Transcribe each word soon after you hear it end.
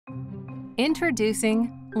Introducing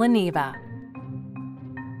Leneva.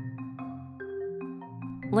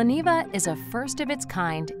 Leneva is a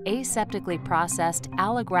first-of-its-kind aseptically processed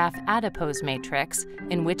allograft adipose matrix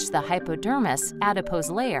in which the hypodermis adipose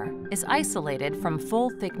layer is isolated from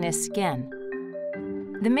full-thickness skin.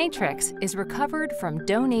 The matrix is recovered from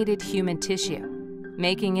donated human tissue,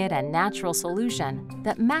 making it a natural solution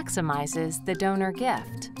that maximizes the donor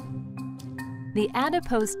gift. The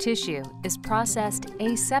adipose tissue is processed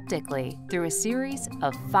aseptically through a series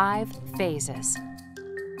of 5 phases: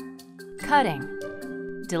 cutting,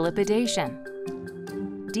 delipidation,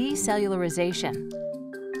 decellularization,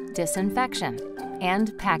 disinfection,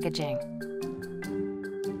 and packaging.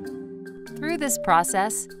 Through this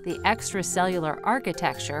process, the extracellular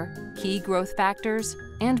architecture, key growth factors,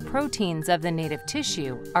 and proteins of the native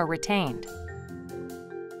tissue are retained.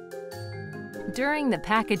 During the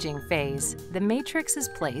packaging phase, the matrix is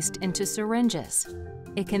placed into syringes.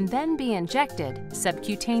 It can then be injected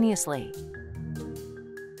subcutaneously.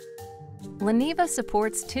 Leneva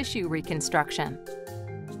supports tissue reconstruction.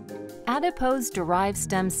 Adipose-derived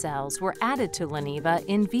stem cells were added to Leneva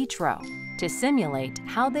in vitro to simulate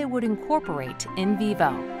how they would incorporate in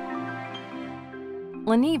vivo.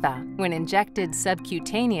 Leneva, when injected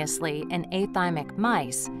subcutaneously in athymic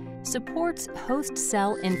mice, supports host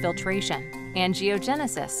cell infiltration,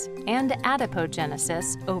 angiogenesis, and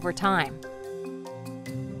adipogenesis over time.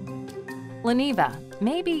 Leneva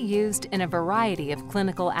may be used in a variety of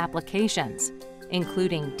clinical applications,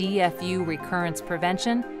 including DFU recurrence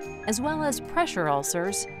prevention, as well as pressure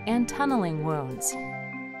ulcers and tunneling wounds.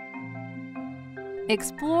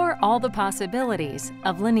 Explore all the possibilities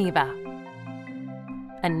of Leneva,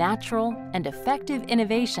 a natural and effective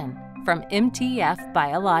innovation from MTF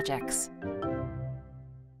Biologics.